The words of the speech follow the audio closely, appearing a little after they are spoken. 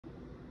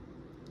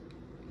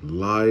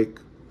like,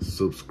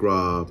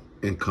 subscribe,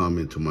 and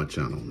comment to my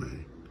channel,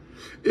 man.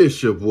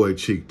 It's your boy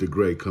Cheek the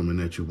Great coming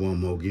at you one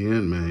more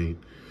again, man.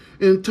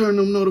 And turn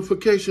them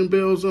notification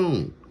bells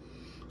on.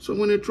 So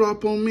when it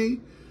drop on me,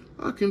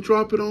 I can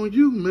drop it on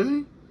you,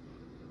 man.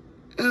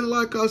 And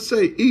like I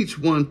say, each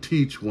one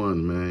teach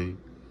one, man.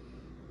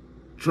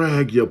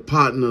 Drag your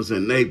partners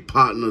and they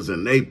partners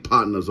and they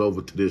partners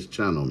over to this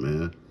channel,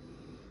 man.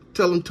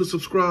 Tell them to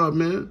subscribe,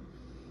 man.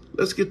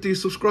 Let's get these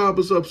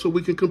subscribers up so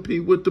we can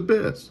compete with the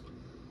best.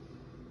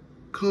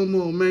 Come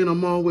on, man.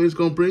 I'm always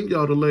going to bring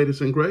y'all the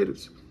latest and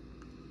greatest.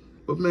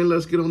 But, man,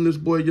 let's get on this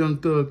boy Young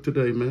Thug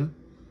today, man.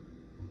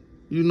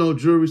 You know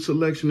jury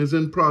selection is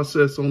in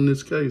process on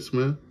this case,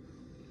 man.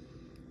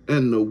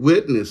 And the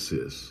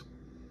witnesses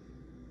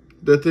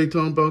that they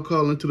talking about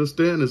calling to the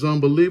stand is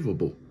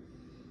unbelievable.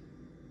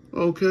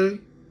 Okay?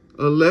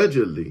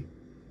 Allegedly,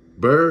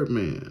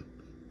 Birdman.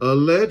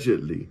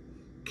 Allegedly,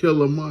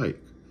 Killer Mike.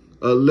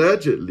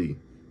 Allegedly,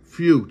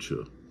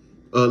 Future.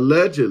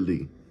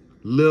 Allegedly,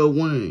 Lil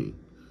Wayne.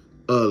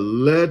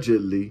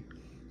 Allegedly,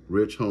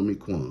 Rich Homie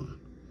Quan.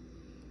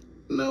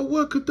 Now,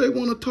 what could they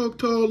want to talk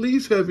to all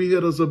these heavy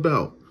hitters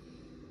about?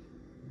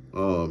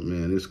 Oh,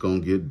 man, it's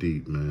going to get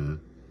deep, man.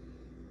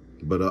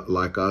 But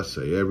like I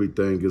say,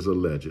 everything is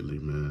allegedly,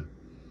 man.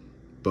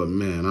 But,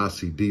 man, I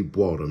see deep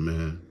water,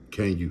 man.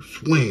 Can you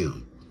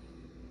swim?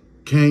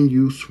 Can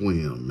you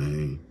swim,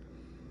 man?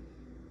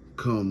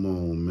 Come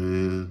on,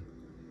 man.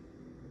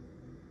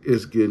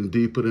 It's getting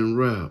deeper than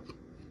rap.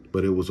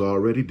 But it was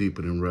already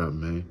deeper than rap,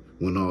 man,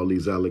 when all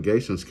these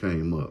allegations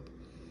came up.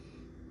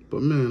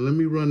 But, man, let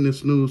me run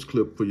this news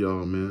clip for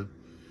y'all, man.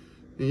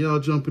 And y'all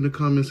jump in the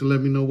comments and let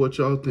me know what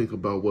y'all think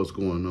about what's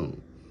going on.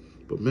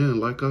 But, man,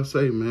 like I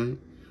say, man,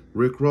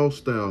 Rick Ross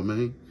style,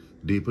 man,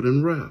 deeper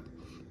than rap.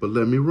 But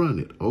let me run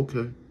it,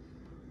 okay?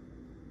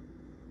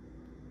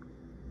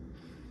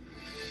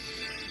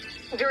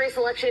 Jury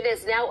selection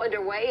is now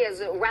underway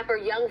as rapper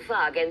Young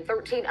Thug and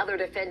 13 other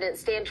defendants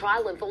stand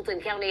trial in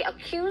Fulton County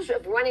accused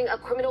of running a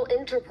criminal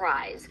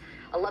enterprise.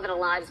 11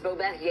 Alive's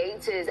Bobeth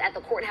Yates is at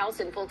the courthouse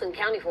in Fulton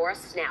County for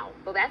us now.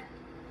 Bobeth?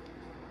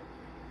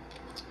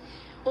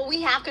 Well,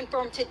 we have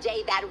confirmed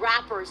today that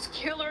rappers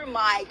Killer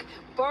Mike,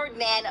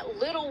 Birdman,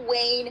 Lil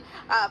Wayne,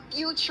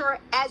 Future,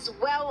 as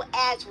well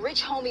as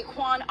Rich Homie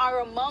Quan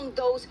are among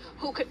those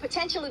who could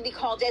potentially be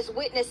called as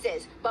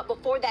witnesses. But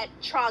before that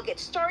trial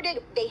gets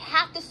started, they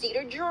have to seat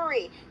a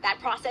jury. That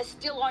process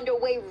still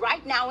underway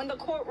right now in the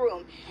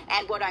courtroom.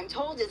 And what I'm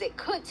told is it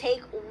could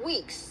take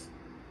weeks.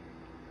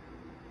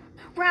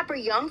 Rapper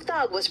Young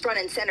Thug was front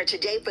and center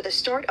today for the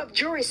start of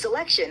jury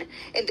selection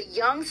in the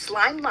Young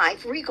Slime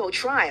Life RICO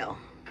trial.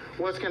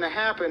 What's going to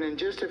happen in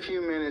just a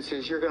few minutes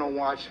is you're going to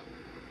watch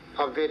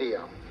a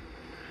video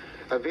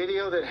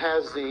that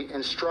has the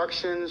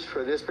instructions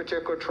for this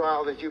particular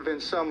trial that you've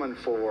been summoned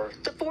for.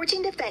 The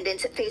 14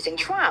 defendants facing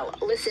trial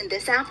listened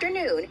this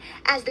afternoon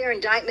as their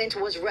indictment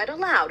was read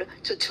aloud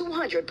to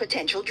 200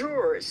 potential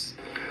jurors.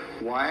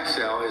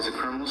 YSL is a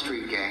criminal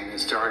street gang that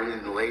started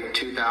in late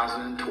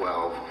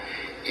 2012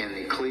 in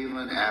the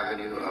Cleveland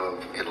Avenue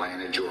of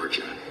Atlanta,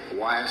 Georgia.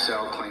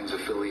 YSL claims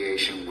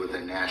affiliation with the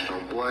National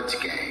Bloods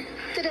gang.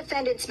 The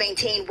defendants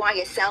maintain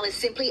YSL is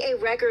simply a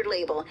record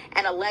label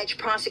and allege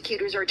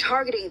prosecutors are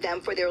targeting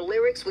them for their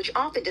lyrics, which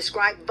often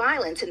describe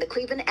violence in the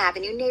Cleveland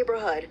Avenue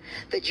neighborhood.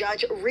 The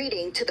judge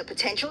reading to the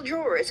potential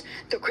jurors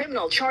the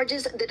criminal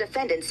charges the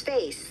defendants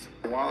face.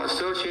 While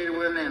associated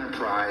with an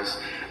enterprise,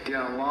 they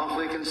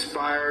unlawfully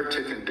conspire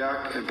to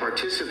conduct and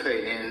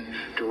participate in,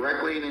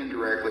 directly and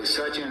indirectly,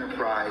 such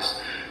enterprise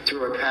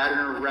through a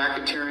pattern of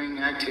racketeering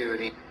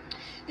activity.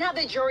 Now,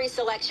 the jury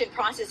selection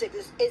process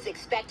is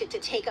expected to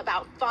take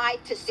about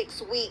 5 to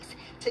 6 weeks.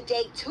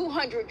 Today,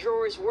 200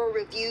 jurors were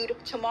reviewed.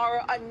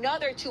 Tomorrow,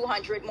 another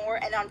 200 more.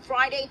 And on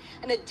Friday,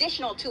 an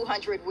additional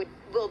 200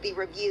 will be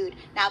reviewed.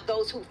 Now,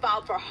 those who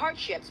filed for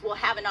hardships will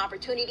have an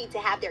opportunity to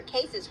have their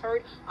cases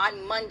heard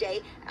on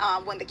Monday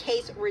when the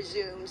case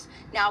resumes.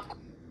 Now,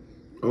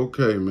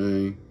 Okay,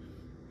 man.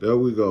 There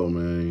we go,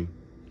 man.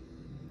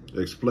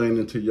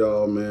 Explaining to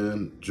y'all,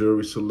 man,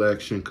 jury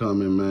selection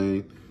coming,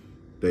 man.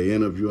 They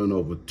interviewing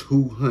over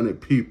 200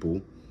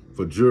 people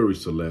for jury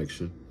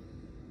selection.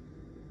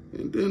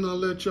 And then I'll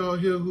let y'all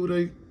hear who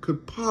they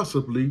could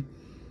possibly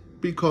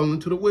be calling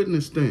to the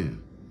witness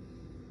stand.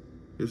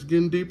 It's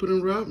getting deeper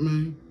than rap,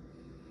 man.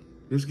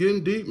 It's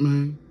getting deep,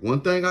 man. One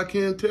thing I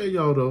can tell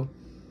y'all, though,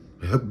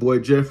 that boy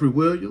Jeffrey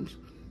Williams,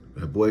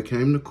 that boy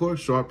came to court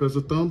sharp as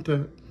a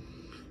thumbtack.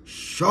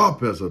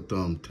 Sharp as a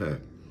thumbtack.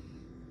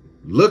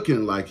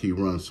 Looking like he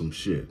runs some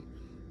shit.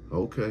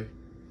 Okay.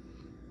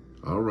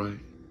 All right.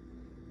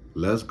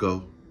 Let's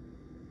go.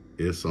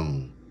 It's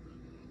on.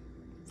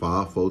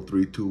 5, 4,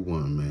 3, 2,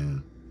 1,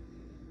 man.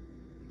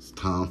 It's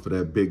time for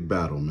that big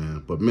battle,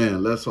 man. But,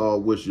 man, let's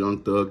all wish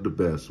Young Thug the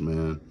best,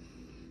 man.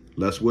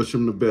 Let's wish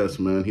him the best,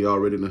 man. He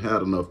already done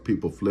had enough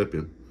people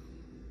flipping.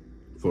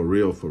 For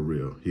real, for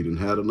real. He done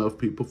had enough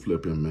people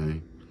flipping,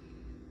 man.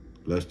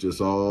 Let's just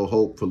all,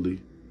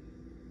 hopefully,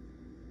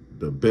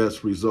 the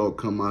best result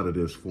come out of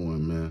this for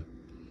him, man.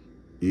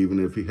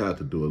 Even if he had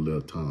to do a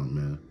little time,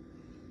 man.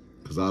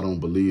 Because I don't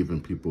believe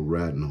in people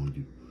ratting on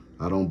you.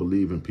 I don't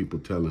believe in people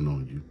telling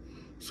on you.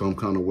 Some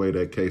kind of way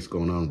that case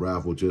gonna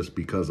unravel just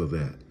because of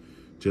that.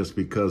 Just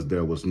because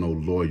there was no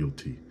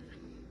loyalty.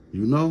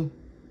 You know?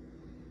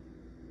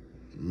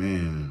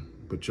 Man,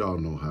 but y'all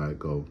know how it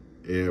go.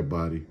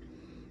 Everybody,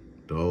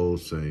 the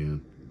old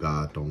saying,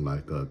 God don't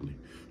like ugly.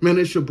 Man,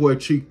 it's your boy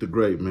Cheek the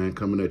Great, man,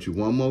 coming at you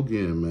one more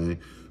again, man.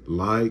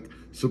 Like,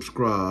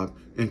 subscribe,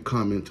 and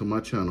comment to my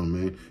channel,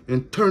 man.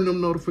 And turn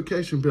them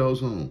notification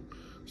bells on.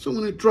 So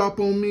when it drop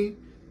on me,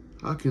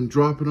 I can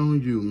drop it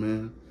on you,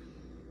 man.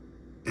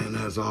 And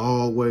as I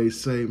always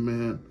say,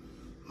 man,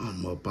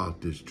 I'm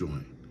about this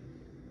joint.